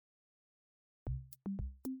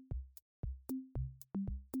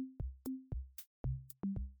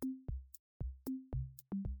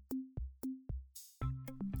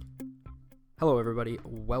Hello, everybody.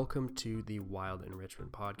 Welcome to the Wild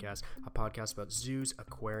Enrichment Podcast, a podcast about zoos,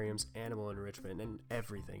 aquariums, animal enrichment, and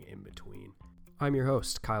everything in between. I'm your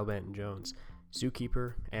host, Kyle Banton Jones,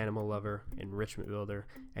 zookeeper, animal lover, enrichment builder,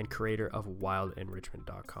 and creator of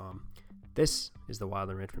wildenrichment.com. This is the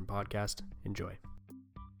Wild Enrichment Podcast. Enjoy.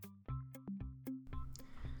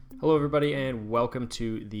 Hello, everybody, and welcome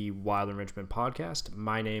to the Wild Enrichment Podcast.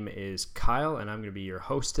 My name is Kyle, and I'm going to be your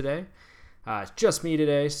host today. It's just me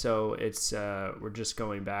today, so it's we're just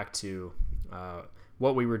going back to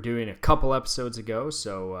what we were doing a couple episodes ago.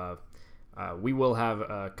 So we will have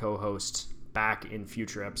a co-host back in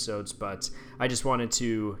future episodes, but I just wanted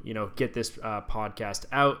to get this podcast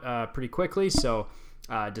out pretty quickly, so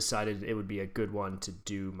decided it would be a good one to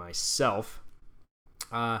do myself.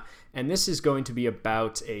 And this is going to be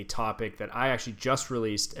about a topic that I actually just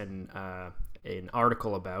released an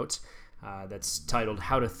article about. That's titled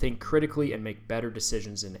How to Think Critically and Make Better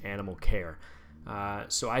Decisions in Animal Care.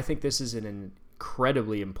 So I think this is an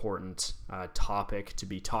incredibly important topic to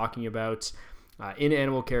be talking about in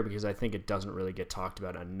animal care, because I think it doesn't really get talked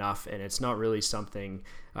about enough, and it's not really something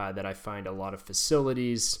that I find a lot of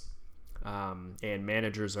facilities and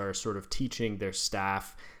managers are sort of teaching their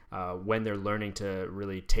staff when they're learning to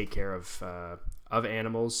really take care of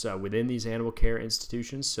animals within these animal care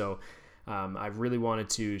institutions. So I really wanted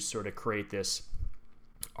to sort of create this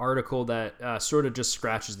article that sort of just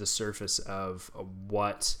scratches the surface of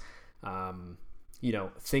what,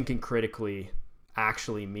 thinking critically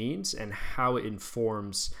actually means and how it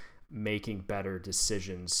informs making better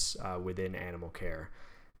decisions within animal care.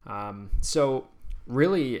 So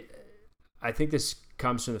really, I think this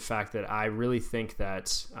comes from the fact that I really think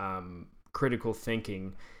that critical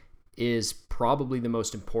thinking is probably the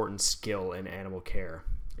most important skill in animal care.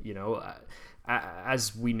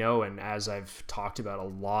 As we know, and as I've talked about a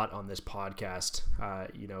lot on this podcast,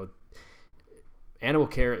 animal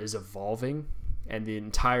care is evolving, and the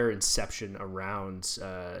entire inception around,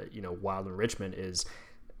 wild enrichment is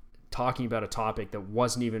talking about a topic that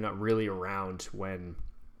wasn't even really around when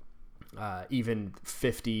even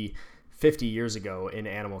 50 years ago in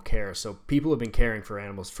animal care. So people have been caring for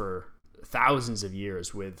animals for thousands of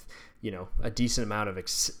years with a decent amount of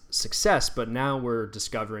success, but now we're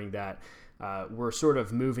discovering that we're sort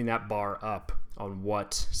of moving that bar up on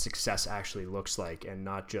what success actually looks like, and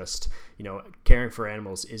not just caring for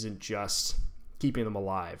animals isn't just keeping them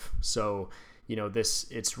alive. So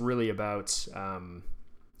it's really about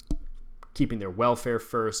keeping their welfare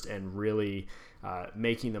first and really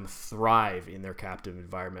making them thrive in their captive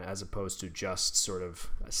environment, as opposed to just sort of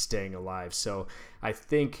staying alive. So I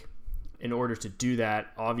think in order to do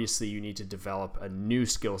that, obviously you need to develop a new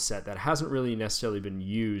skill set that hasn't really necessarily been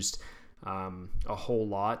used a whole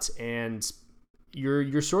lot, and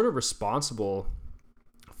you're sort of responsible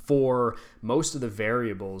for most of the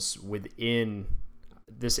variables within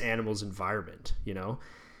this animal's environment,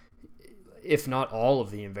 if not all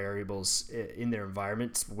of the variables in their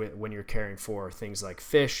environment. When you're caring for things like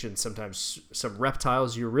fish and sometimes some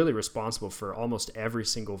reptiles, you're really responsible for almost every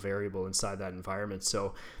single variable inside that environment.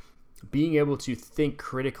 So being able to think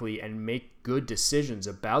critically and make good decisions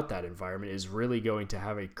about that environment is really going to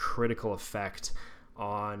have a critical effect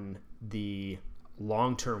on the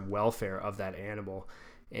long-term welfare of that animal,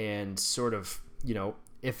 and sort of,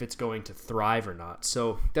 if it's going to thrive or not.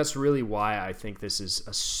 So that's really why I think this is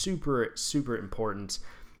a super, super important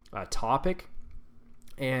topic,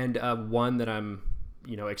 and one that I'm,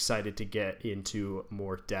 excited to get into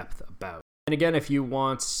more depth about. And again, if you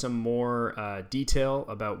want some more detail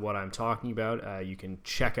about what I'm talking about, you can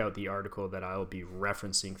check out the article that I'll be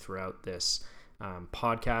referencing throughout this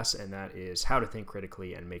podcast, and that is How to Think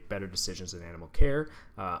Critically and Make Better Decisions in Animal Care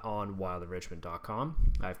on wildenrichment.com.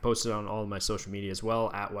 I've posted on all of my social media as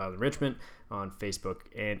well, at Wild Enrichment, on Facebook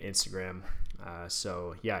and Instagram.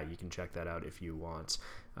 So yeah, you can check that out if you want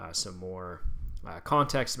some more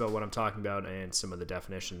context about what I'm talking about, and some of the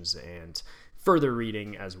definitions and further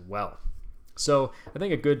reading as well. So I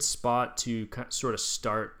think a good spot to sort of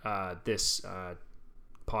start this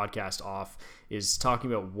podcast off is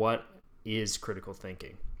talking about what is critical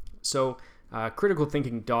thinking. So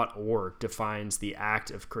criticalthinking.org defines the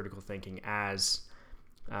act of critical thinking as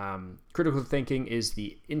critical thinking is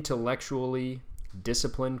the intellectually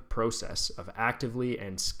disciplined process of actively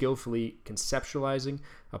and skillfully conceptualizing,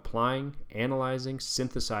 applying, analyzing,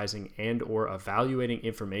 synthesizing, and or evaluating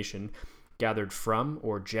information gathered from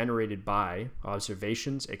or generated by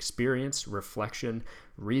observations, experience, reflection,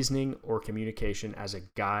 reasoning, or communication as a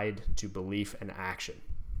guide to belief and action.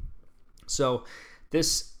 So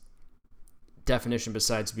this definition,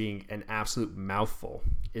 besides being an absolute mouthful,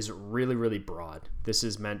 is really, really broad. This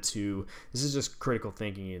is just critical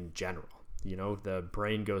thinking in general. The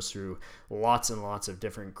brain goes through lots and lots of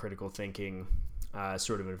different critical thinking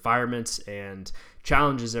sort of environments and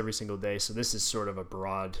challenges every single day. So this is sort of a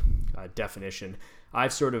broad definition.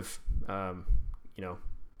 I've sort of,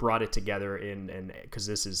 brought it together and because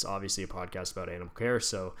this is obviously a podcast about animal care.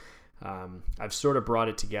 So I've sort of brought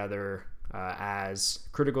it together as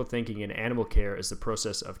critical thinking in animal care is the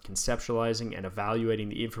process of conceptualizing and evaluating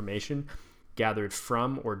the information gathered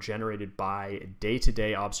from or generated by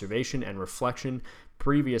day-to-day observation and reflection,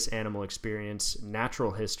 previous animal experience,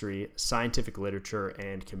 natural history, scientific literature,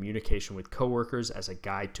 and communication with coworkers as a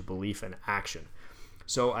guide to belief and action.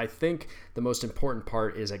 So I think the most important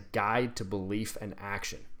part is a guide to belief and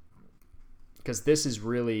action, because this is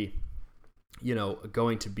really,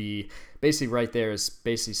 going to be basically right there is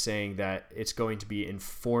basically saying that it's going to be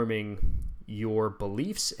informing your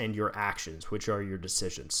beliefs and your actions, which are your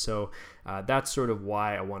decisions. So that's sort of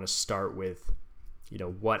why I want to start with,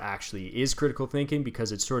 what actually is critical thinking,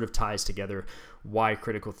 because it sort of ties together why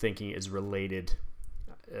critical thinking is related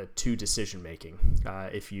to decision making.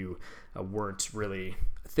 If you weren't really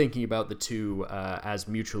thinking about the two as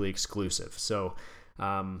mutually exclusive. So,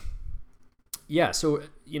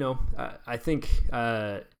 I think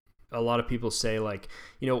a lot of people say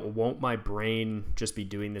won't my brain just be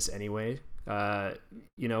doing this anyway? So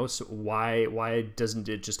why doesn't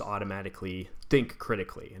it just automatically think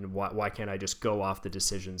critically? And why can't I just go off the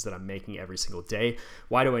decisions that I'm making every single day?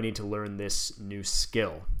 Why do I need to learn this new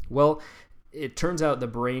skill? Well, it turns out the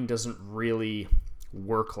brain doesn't really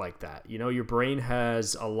work like that. Your brain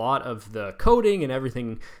has a lot of the coding and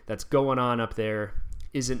everything that's going on up there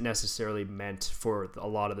isn't necessarily meant for a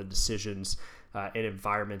lot of the decisions and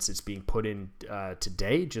environments it's being put in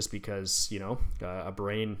today, just because, a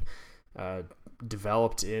brain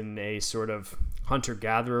developed in a sort of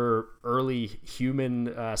hunter-gatherer, early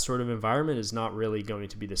human sort of environment is not really going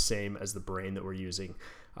to be the same as the brain that we're using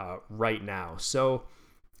right now. So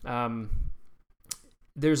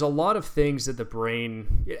there's a lot of things that the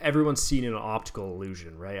brain, everyone's seen an optical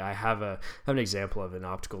illusion, right? I have an example of an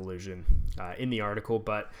optical illusion in the article,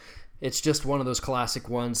 but it's just one of those classic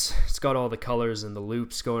ones. It's got all the colors and the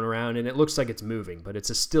loops going around, and it looks like it's moving, but it's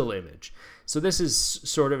a still image. So this is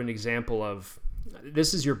sort of an example of,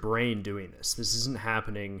 this is your brain doing this. This isn't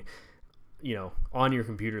happening, on your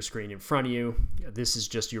computer screen in front of you. This is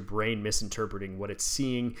just your brain misinterpreting what it's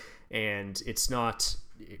seeing, and it's not,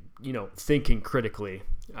 thinking critically,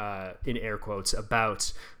 in air quotes,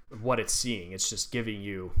 about what it's seeing. It's just giving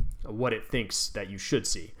you what it thinks that you should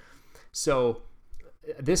see. So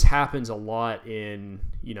this happens a lot in,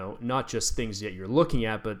 not just things that you're looking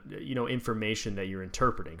at, but, information that you're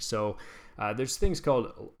interpreting. So there's things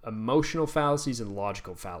called emotional fallacies and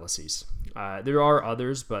logical fallacies. There are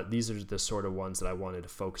others, but these are the sort of ones that I wanted to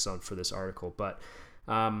focus on for this article. But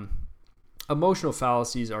emotional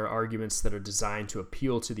fallacies are arguments that are designed to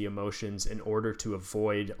appeal to the emotions in order to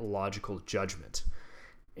avoid logical judgment.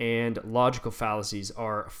 And logical fallacies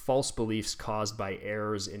are false beliefs caused by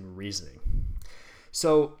errors in reasoning.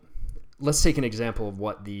 So let's take an example of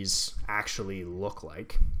what these actually look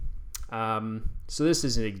like. So this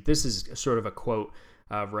is sort of a quote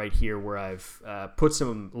right here where I've put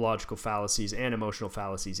some logical fallacies and emotional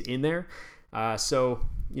fallacies in there. This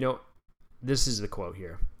is the quote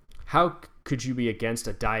here. How could you be against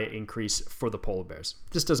a diet increase for the polar bears?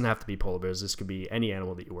 This doesn't have to be polar bears. This could be any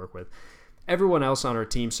animal that you work with. Everyone else on our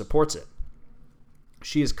team supports it.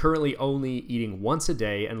 She is currently only eating once a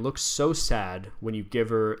day and looks so sad when you give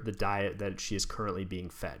her the diet that she is currently being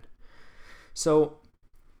fed. So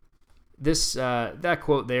this that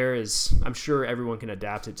quote there is, I'm sure everyone can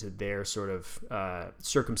adapt it to their sort of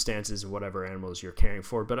circumstances and whatever animals you're caring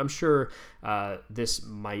for, but I'm sure this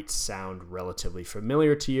might sound relatively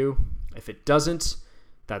familiar to you. If it doesn't,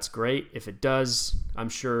 that's great. If it does, I'm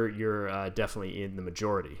sure you're definitely in the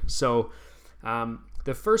majority. So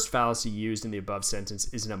the first fallacy used in the above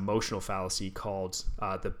sentence is an emotional fallacy called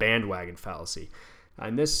the bandwagon fallacy.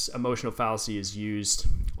 And this emotional fallacy is used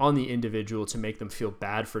on the individual to make them feel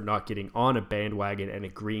bad for not getting on a bandwagon and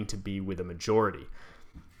agreeing to be with a majority.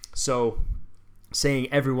 So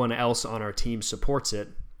saying everyone else on our team supports it,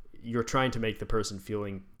 you're trying to make the person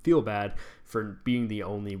feel bad for being the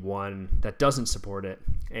only one that doesn't support it.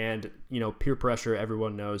 And, peer pressure,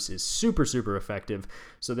 everyone knows, is super, super effective.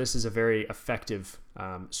 So this is a very effective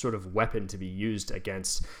sort of weapon to be used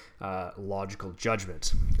against logical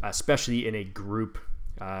judgment, especially in a group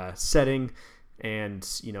setting And,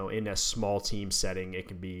 in a small team setting, it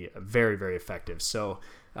can be very, very effective. So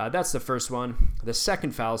that's the first one. The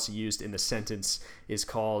second fallacy used in the sentence is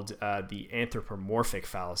called the anthropomorphic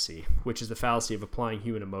fallacy, which is the fallacy of applying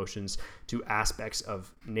human emotions to aspects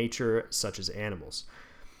of nature, such as animals.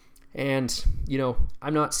 And,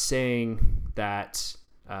 I'm not saying that,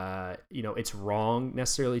 it's wrong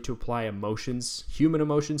necessarily to apply human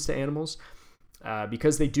emotions to animals,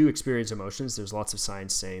 because they do experience emotions. There's lots of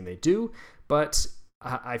science saying they do, but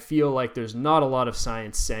I feel like there's not a lot of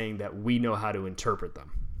science saying that we know how to interpret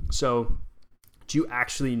them. So, do you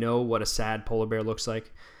actually know what a sad polar bear looks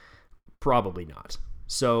like? Probably not.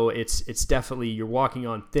 So it's definitely, you're walking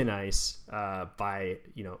on thin ice by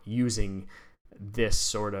using this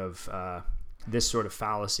sort of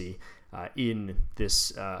fallacy in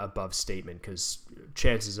this above statement, because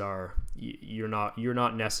chances are you're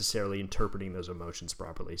not necessarily interpreting those emotions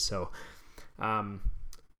properly. So,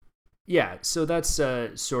 so that's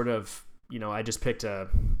sort of, I just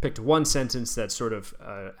picked one sentence that sort of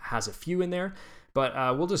has a few in there,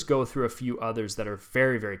 but we'll just go through a few others that are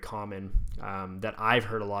very, very common, that I've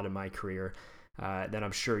heard a lot in my career, that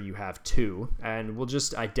I'm sure you have too. And we'll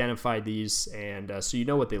just identify these, and so you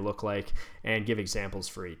know what they look like, and give examples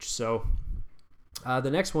for each. So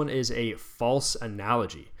the next one is a false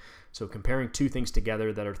analogy. So comparing two things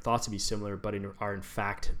together that are thought to be similar, but are in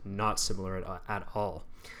fact not similar at all.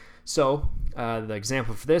 So the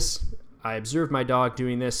example for this: I observed my dog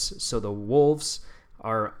doing this, so the wolves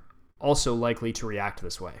are also likely to react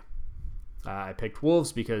this way. I picked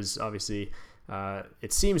wolves because obviously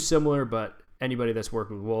it seems similar, but anybody that's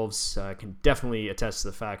worked with wolves can definitely attest to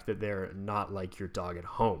the fact that they're not like your dog at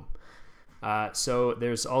home. So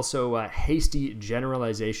there's also hasty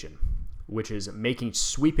generalization, which is making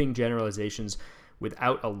sweeping generalizations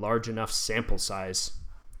without a large enough sample size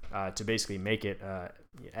to basically make it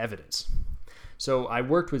evidence. So I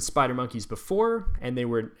worked with spider monkeys before, and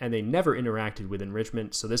they never interacted with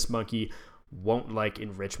enrichment, so this monkey won't like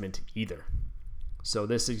enrichment either. So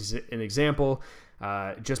this is an example.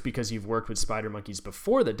 Just because you've worked with spider monkeys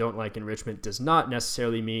before that don't like enrichment does not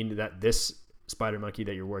necessarily mean that this spider monkey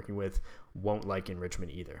that you're working with won't like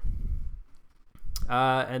enrichment either.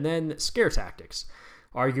 And then scare tactics,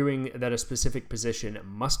 arguing that a specific position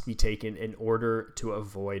must be taken in order to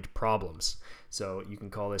avoid problems. So you can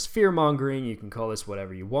call this fear-mongering, you can call this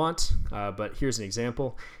whatever you want, but here's an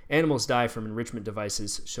example. Animals die from enrichment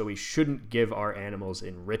devices, so we shouldn't give our animals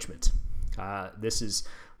enrichment. This is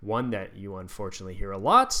one that you unfortunately hear a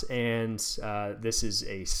lot, and this is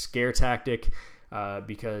a scare tactic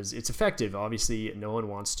because it's effective. Obviously, no one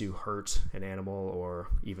wants to hurt an animal, or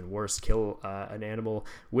even worse, kill an animal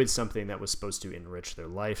with something that was supposed to enrich their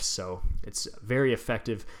life. So it's very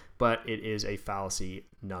effective, but it is a fallacy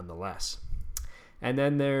nonetheless. And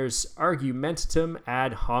then there's argumentatum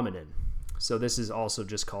ad hominem. So this is also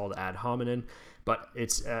just called ad hominem, but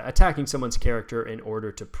it's attacking someone's character in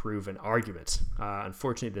order to prove an argument.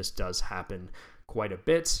 Unfortunately, this does happen quite a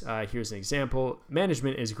bit. Here's an example.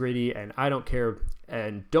 Management is greedy, and don't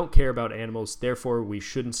care about animals. Therefore, we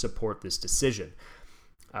shouldn't support this decision.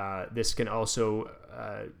 This can also,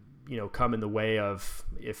 come in the way of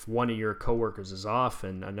if one of your coworkers is off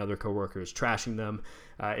and another coworker is trashing them.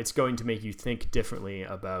 It's going to make you think differently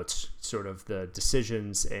about sort of the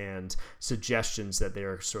decisions and suggestions that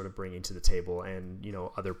they're sort of bringing to the table, and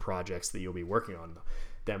other projects that you'll be working on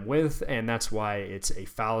them with. And that's why it's a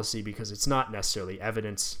fallacy, because it's not necessarily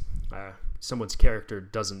evidence. Someone's character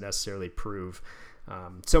doesn't necessarily prove.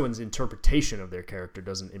 Someone's interpretation of their character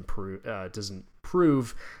doesn't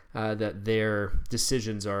prove that their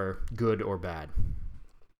decisions are good or bad.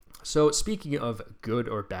 So speaking of good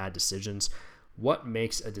or bad decisions, what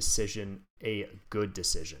makes a decision a good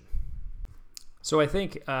decision? So I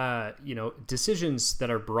think, decisions that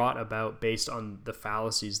are brought about based on the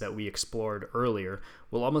fallacies that we explored earlier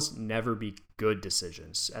will almost never be good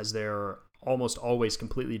decisions, as they're almost always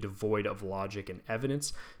completely devoid of logic and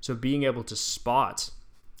evidence. So being able to spot,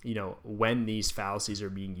 when these fallacies are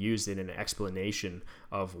being used in an explanation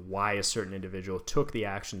of why a certain individual took the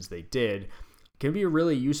actions they did can be a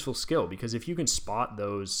really useful skill, because if you can spot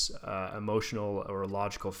those emotional or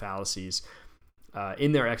logical fallacies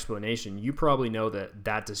in their explanation, you probably know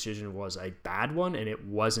that decision was a bad one and it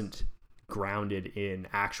wasn't grounded in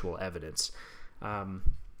actual evidence.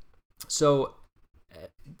 So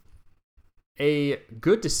a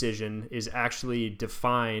good decision is actually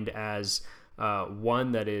defined as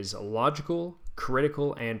one that is logical,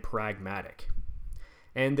 critical, and pragmatic.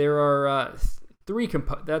 And there are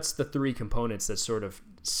that's the three components that sort of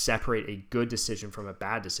separate a good decision from a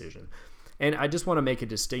bad decision. And I just want to make a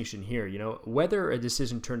distinction here. Whether a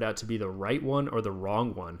decision turned out to be the right one or the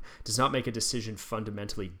wrong one does not make a decision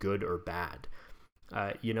fundamentally good or bad.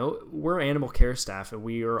 We're animal care staff, and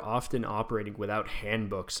we are often operating without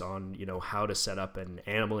handbooks on, how to set up an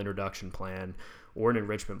animal introduction plan or an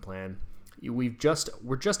enrichment plan. We're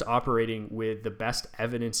just operating with the best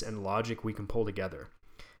evidence and logic we can pull together.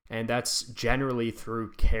 And that's generally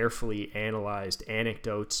through carefully analyzed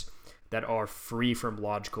anecdotes that are free from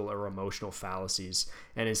logical or emotional fallacies,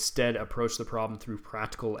 and instead approach the problem through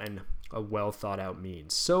practical and a well thought out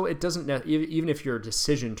means. So it doesn't, even if your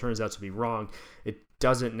decision turns out to be wrong, it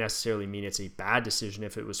doesn't necessarily mean it's a bad decision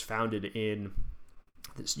if it was founded in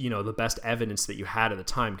the best evidence that you had at the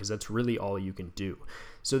time, because that's really all you can do.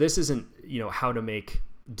 So this isn't how to make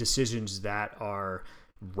decisions that are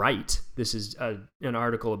right. This is an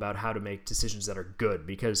article about how to make decisions that are good,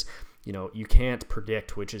 because you can't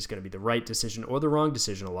predict which is going to be the right decision or the wrong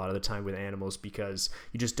decision a lot of the time with animals, because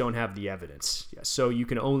you just don't have the evidence. So you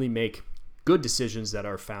can only make good decisions that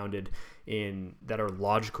are founded in, that are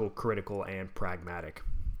logical, critical, and pragmatic.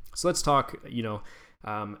 So let's talk,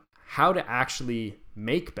 how to actually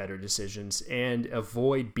make better decisions and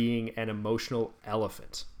avoid being an emotional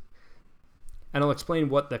elephant. And I'll explain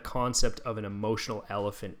what the concept of an emotional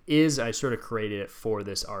elephant is. I sort of created it for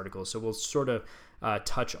this article, so we'll sort of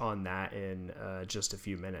touch on that in just a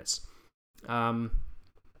few minutes.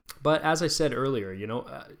 But as I said earlier,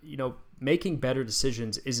 making better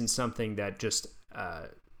decisions isn't something that just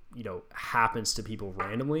happens to people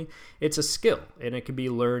randomly. It's a skill, and it can be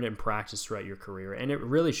learned and practiced throughout your career, and it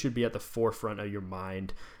really should be at the forefront of your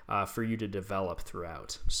mind for you to develop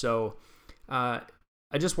throughout. So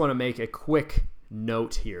I just want to make a quick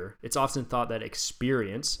note here. It's often thought that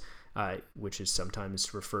experience, which is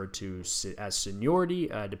sometimes referred to as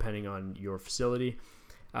seniority, depending on your facility,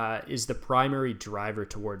 is the primary driver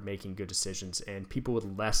toward making good decisions, and people with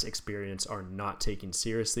less experience are not taken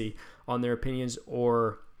seriously on their opinions,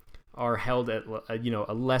 or are held at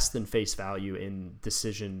a less than face value in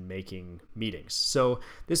decision-making meetings. So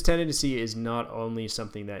this tendency is not only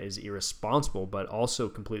something that is irresponsible, but also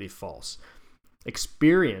completely false.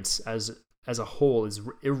 Experience as a whole is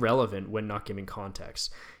irrelevant when not given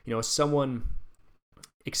context. Someone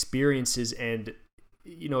experiences, and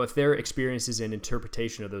if their experiences and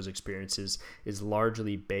interpretation of those experiences is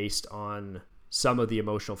largely based on some of the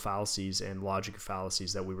emotional fallacies and logic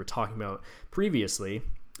fallacies that we were talking about previously,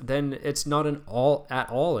 then it's not at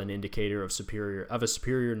all an indicator of a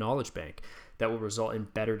superior knowledge bank that will result in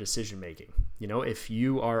better decision making. If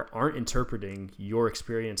you aren't interpreting your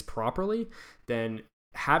experience properly, then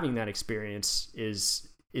having that experience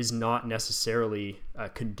is not necessarily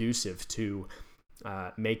conducive to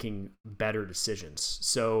making better decisions.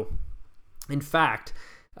 So, in fact,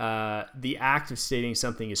 the act of stating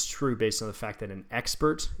something is true based on the fact that an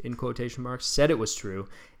expert, in quotation marks, said it was true,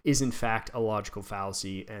 is in fact a logical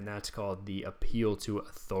fallacy, and that's called the appeal to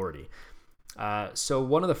authority. So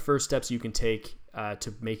one of the first steps you can take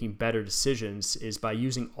to making better decisions is by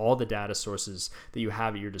using all the data sources that you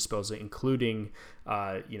have at your disposal, including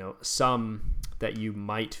some that you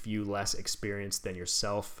might view less experienced than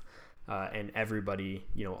yourself, and everybody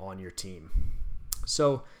on your team.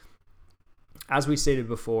 So, as we stated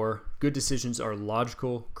before, good decisions are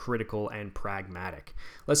logical, critical, and pragmatic.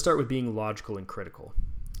 Let's start with being logical and critical.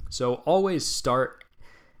 So always start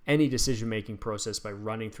any decision-making process by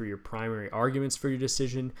running through your primary arguments for your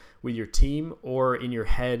decision with your team or in your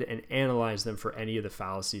head, and analyze them for any of the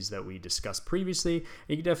fallacies that we discussed previously. And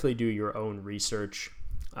you can definitely do your own research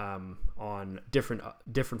on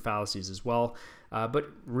different fallacies as well, but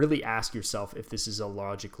really ask yourself if this is a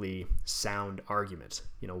logically sound argument.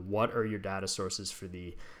 What are your data sources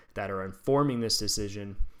that are informing this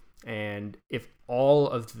decision? And if all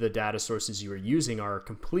of the data sources you are using are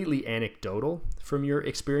completely anecdotal from your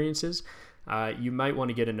experiences, you might want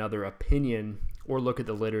to get another opinion or look at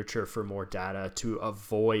the literature for more data to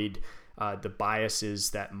avoid the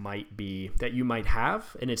biases that you might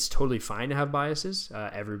have. And it's totally fine to have biases.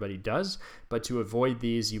 Everybody does. But to avoid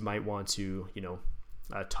these, you might want to,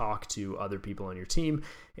 talk to other people on your team,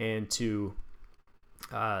 and to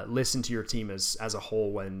listen to your team as a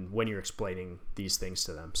whole when you're explaining these things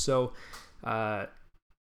to them. So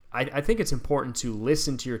I think it's important to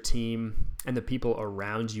listen to your team and the people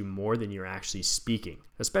around you more than you're actually speaking,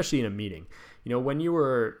 especially in a meeting. When you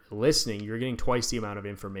were listening, you're getting twice the amount of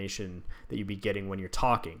information that you'd be getting when you're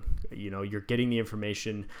talking. You're getting the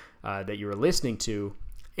information that you were listening to,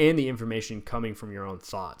 and the information coming from your own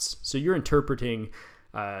thoughts. So you're interpreting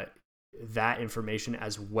that information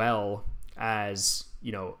as well as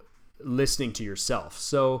listening to yourself.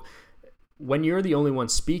 So when you're the only one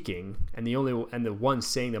speaking and the one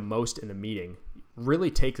saying the most in the meeting,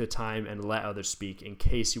 really take the time and let others speak in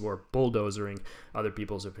case you are bulldozering other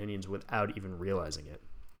people's opinions without even realizing it.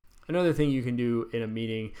 Another thing you can do in a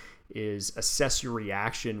meeting is assess your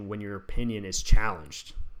reaction when your opinion is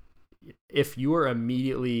challenged. If you are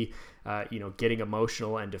immediately, getting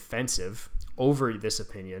emotional and defensive over this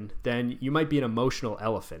opinion, then you might be an emotional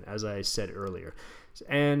elephant, as I said earlier.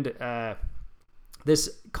 And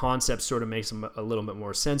this concept sort of makes a little bit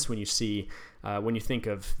more sense when you think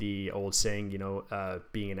of the old saying,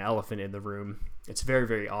 being an elephant in the room. It's very,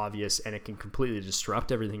 very obvious, and it can completely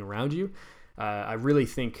disrupt everything around you. I really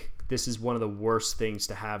think this is one of the worst things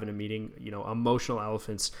to have in a meeting. Emotional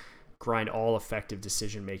elephants grind all effective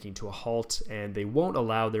decision making to a halt, and they won't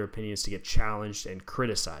allow their opinions to get challenged and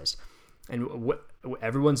criticized. And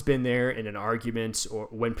everyone's been there in an argument, or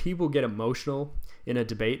when people get emotional in a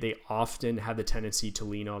debate, they often have the tendency to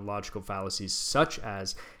lean on logical fallacies such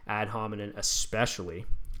as ad hominem, especially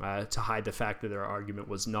to hide the fact that their argument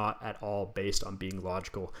was not at all based on being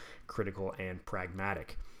logical, critical, and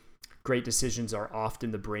pragmatic. Great decisions are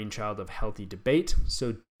often the brainchild of healthy debate,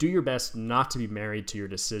 so do your best not to be married to your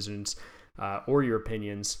decisions or your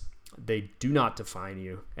opinions. They do not define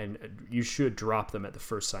you, and you should drop them at the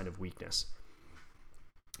first sign of weakness.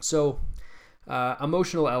 So,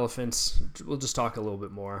 emotional elephants, we'll just talk a little bit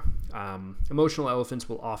more. Emotional elephants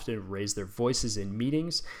will often raise their voices in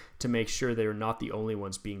meetings to make sure they're not the only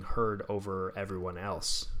ones being heard over everyone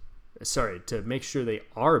else. To make sure they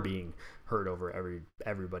are being heard over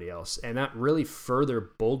everybody else. And that really further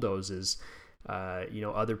bulldozes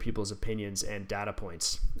other people's opinions and data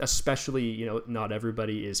points, especially, not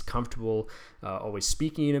everybody is comfortable always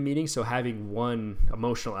speaking in a meeting. So having one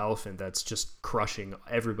emotional elephant that's just crushing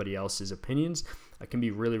everybody else's opinions can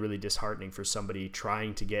be really, really disheartening for somebody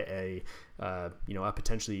trying to get a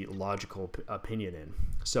potentially logical opinion in.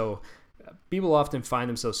 So people often find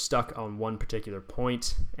themselves stuck on one particular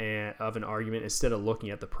point of an argument instead of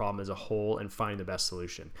looking at the problem as a whole and finding the best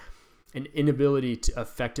solution. An inability to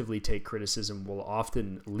effectively take criticism will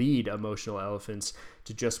often lead emotional elephants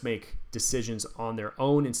to just make decisions on their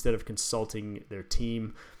own instead of consulting their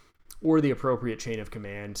team or the appropriate chain of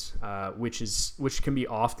command, which can be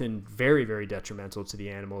often very, very detrimental to the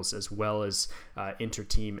animals, as well as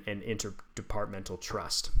inter-team and interdepartmental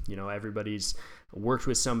trust. Everybody's worked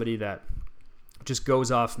with somebody that just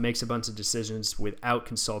goes off, makes a bunch of decisions without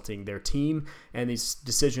consulting their team, and these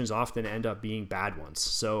decisions often end up being bad ones.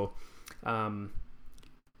 So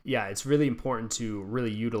it's really important to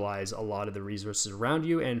really utilize a lot of the resources around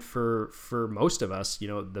you. And for most of us,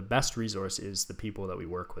 the best resource is the people that we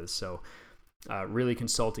work with. So really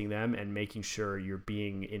consulting them and making sure you're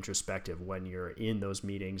being introspective when you're in those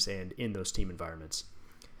meetings and in those team environments.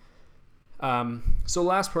 So the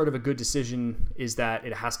last part of a good decision is that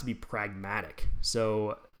it has to be pragmatic.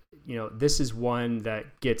 So, this is one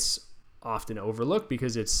that gets often overlooked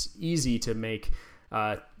because it's easy to make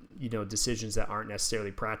decisions that aren't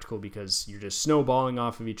necessarily practical because you're just snowballing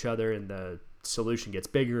off of each other, and the solution gets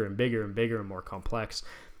bigger and bigger and bigger and more complex.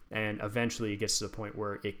 And eventually it gets to the point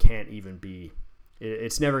where it can't even be,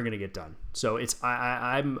 it's never going to get done. So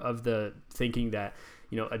I'm of the thinking that,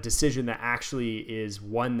 a decision that actually is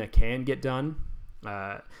one that can get done,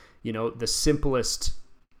 the simplest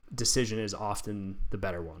decision is often the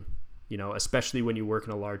better one. Especially when you work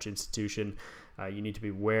in a large institution, you need to be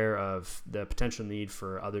aware of the potential need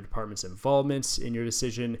for other departments' involvements in your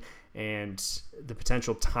decision and the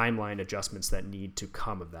potential timeline adjustments that need to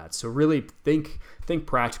come of that. So really think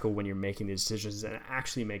practical when you're making these decisions, and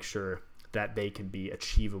actually make sure that they can be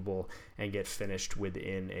achievable and get finished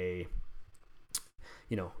within a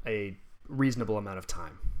reasonable amount of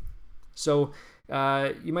time. So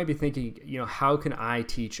you might be thinking, how can I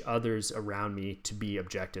teach others around me to be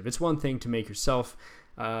objective? It's one thing to make yourself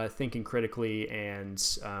thinking critically and,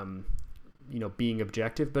 being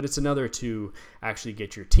objective, but it's another to actually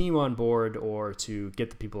get your team on board or to get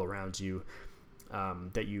the people around you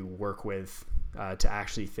that you work with to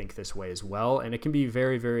actually think this way as well. And it can be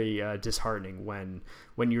very, very disheartening when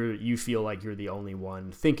you feel like you're the only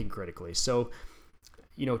one thinking critically. So,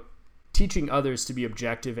 teaching others to be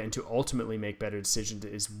objective and to ultimately make better decisions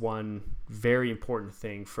is one very important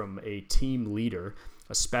thing from a team leader,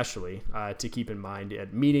 especially to keep in mind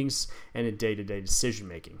at meetings and in day-to-day decision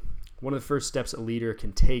making. One of the first steps a leader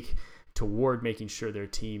can take toward making sure their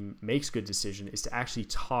team makes good decisions is to actually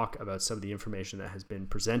talk about some of the information that has been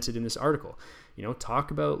presented in this article.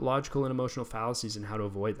 Talk about logical and emotional fallacies and how to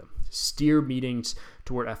avoid them. Steer meetings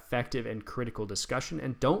toward effective and critical discussion,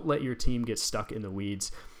 and don't let your team get stuck in the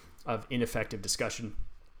weeds of ineffective discussion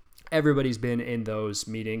Everybody's been in those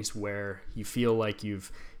meetings where you feel like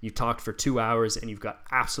you've talked for 2 hours and you've got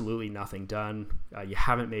absolutely nothing done. You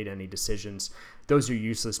haven't made any decisions. Those are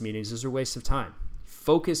useless meetings. Those are wastes of time.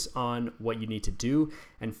 Focus on what you need to do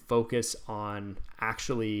and focus on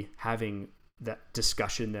actually having that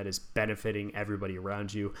discussion that is benefiting everybody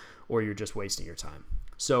around you, or you're just wasting your time.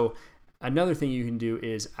 So another thing you can do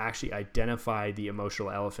is actually identify the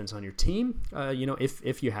emotional elephants on your team.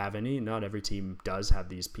 If you have any. Not every team does have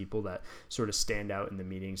these people that sort of stand out in the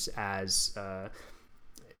meetings as,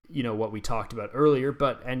 what we talked about earlier.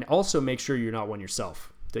 And also make sure you're not one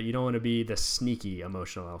yourself. That you don't want to be the sneaky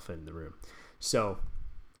emotional elephant in the room. So,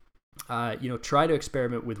 try to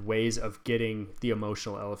experiment with ways of getting the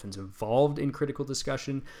emotional elephants involved in critical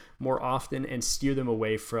discussion more often, and steer them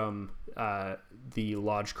away from the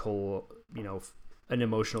logical, and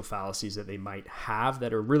emotional fallacies that they might have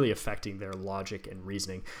that are really affecting their logic and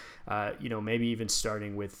reasoning. Maybe even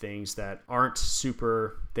starting with things that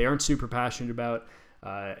they aren't super passionate about,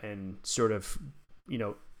 and sort of,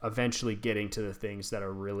 eventually getting to the things that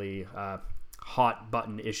are really hot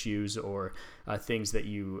button issues, or things that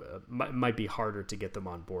you might be harder to get them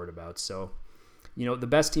on board about. So, the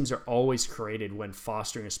best teams are always created when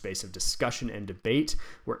fostering a space of discussion and debate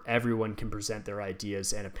where everyone can present their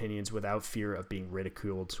ideas and opinions without fear of being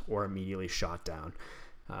ridiculed or immediately shot down.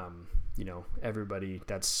 Everybody,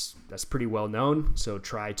 that's pretty well known. So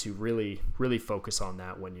try to really, really focus on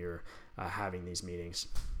that when you're having these meetings.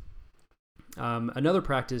 Another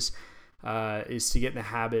practice is to get in the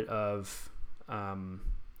habit of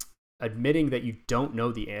admitting that you don't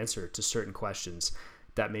know the answer to certain questions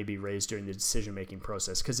that may be raised during the decision-making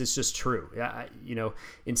process, because it's just true.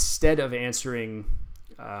 Instead of answering,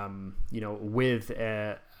 with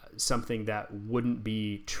something that wouldn't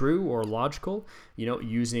be true or logical,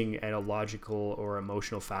 using a logical or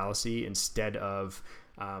emotional fallacy instead of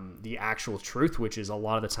the actual truth, which is a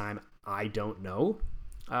lot of the time, I don't know,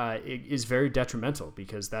 it is very detrimental,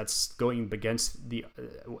 because that's going against the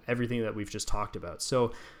everything that we've just talked about.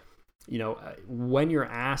 So, when you're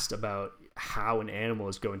asked about how an animal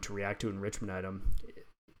is going to react to an enrichment item,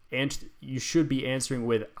 and you should be answering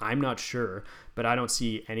with, I'm not sure, but I don't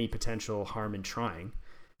see any potential harm in trying.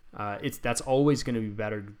 That's always going to be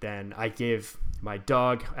better than, I gave my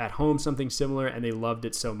dog at home something similar and they loved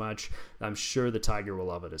it so much, I'm sure the tiger will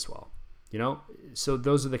love it as well. So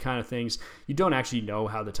those are the kind of things. You don't actually know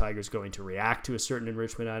how the tiger is going to react to a certain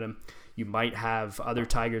enrichment item. You might have other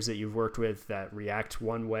tigers that you've worked with that react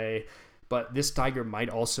one way, but this tiger might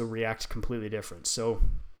also react completely different. So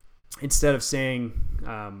instead of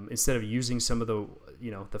using some of the,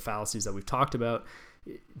 the fallacies that we've talked about,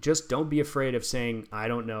 just don't be afraid of saying, I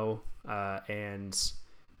don't know. And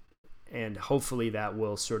hopefully that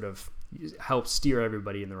will sort of help steer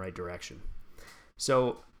everybody in the right direction.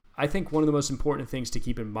 So I think one of the most important things to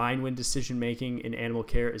keep in mind when decision making in animal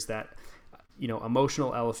care is that,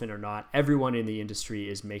 emotional elephant or not, everyone in the industry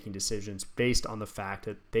is making decisions based on the fact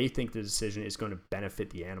that they think the decision is going to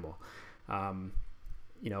benefit the animal.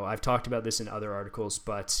 I've talked about this in other articles,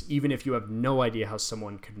 but even if you have no idea how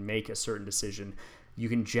someone could make a certain decision, you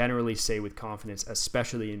can generally say with confidence,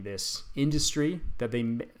 especially in this industry, that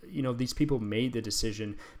these people made the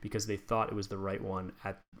decision because they thought it was the right one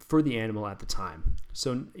for the animal at the time.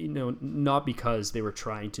 So, not because they were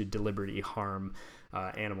trying to deliberately harm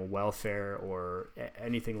animal welfare or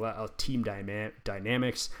anything like team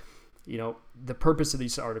dynamics. The purpose of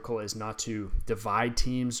this article is not to divide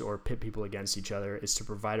teams or pit people against each other. It's to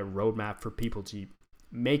provide a roadmap for people to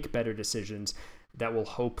make better decisions that will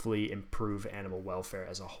hopefully improve animal welfare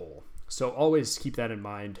as a whole. So always keep that in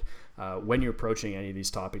mind when you're approaching any of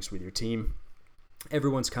these topics with your team.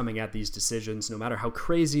 Everyone's coming at these decisions, no matter how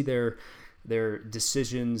crazy their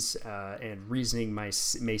decisions and reasoning may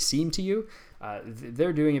seem to you.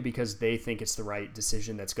 They're doing it because they think it's the right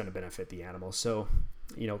decision that's going to benefit the animal. So,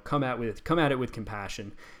 come at it with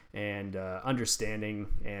compassion and understanding,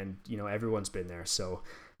 and everyone's been there. So,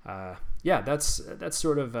 that's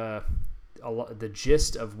sort of the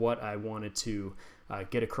gist of what I wanted to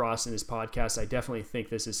get across in this podcast. I definitely think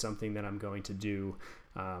this is something that I'm going to do.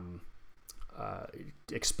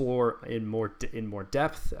 Explore in more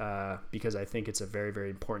depth because I think it's a very,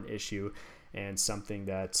 very important issue and something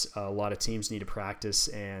that a lot of teams need to practice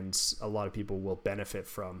and a lot of people will benefit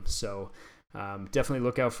from. So definitely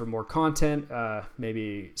look out for more content,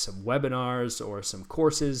 maybe some webinars or some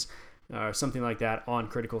courses or something like that on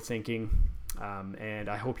critical thinking. And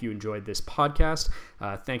I hope you enjoyed this podcast.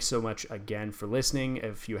 Thanks so much again for listening.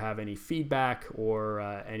 If you have any feedback or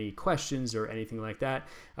any questions or anything like that,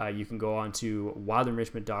 you can go on to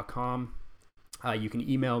wildenrichment.com. You can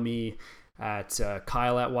email me at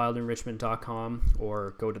kyle@wildenrichmond.com,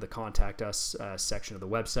 or go to the contact us section of the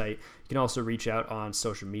website. You can also reach out on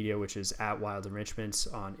social media, which is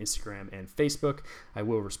 @wildenrichmond on Instagram and Facebook. I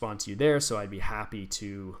will respond to you there, so I'd be happy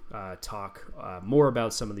to talk more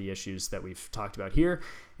about some of the issues that we've talked about here.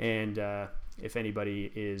 And if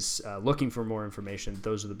anybody is looking for more information,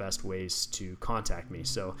 those are the best ways to contact me.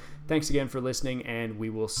 So thanks again for listening, and we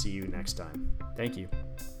will see you next time. Thank you.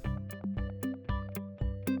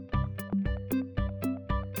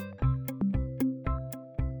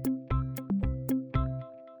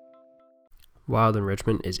 Wild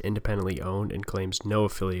Enrichment is independently owned and claims no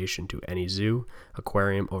affiliation to any zoo,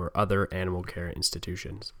 aquarium, or other animal care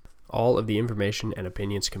institutions. All of the information and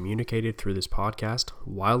opinions communicated through this podcast,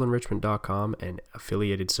 wildenrichmond.com, and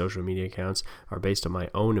affiliated social media accounts are based on my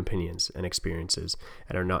own opinions and experiences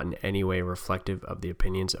and are not in any way reflective of the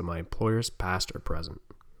opinions of my employers, past or present.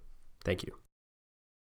 Thank you.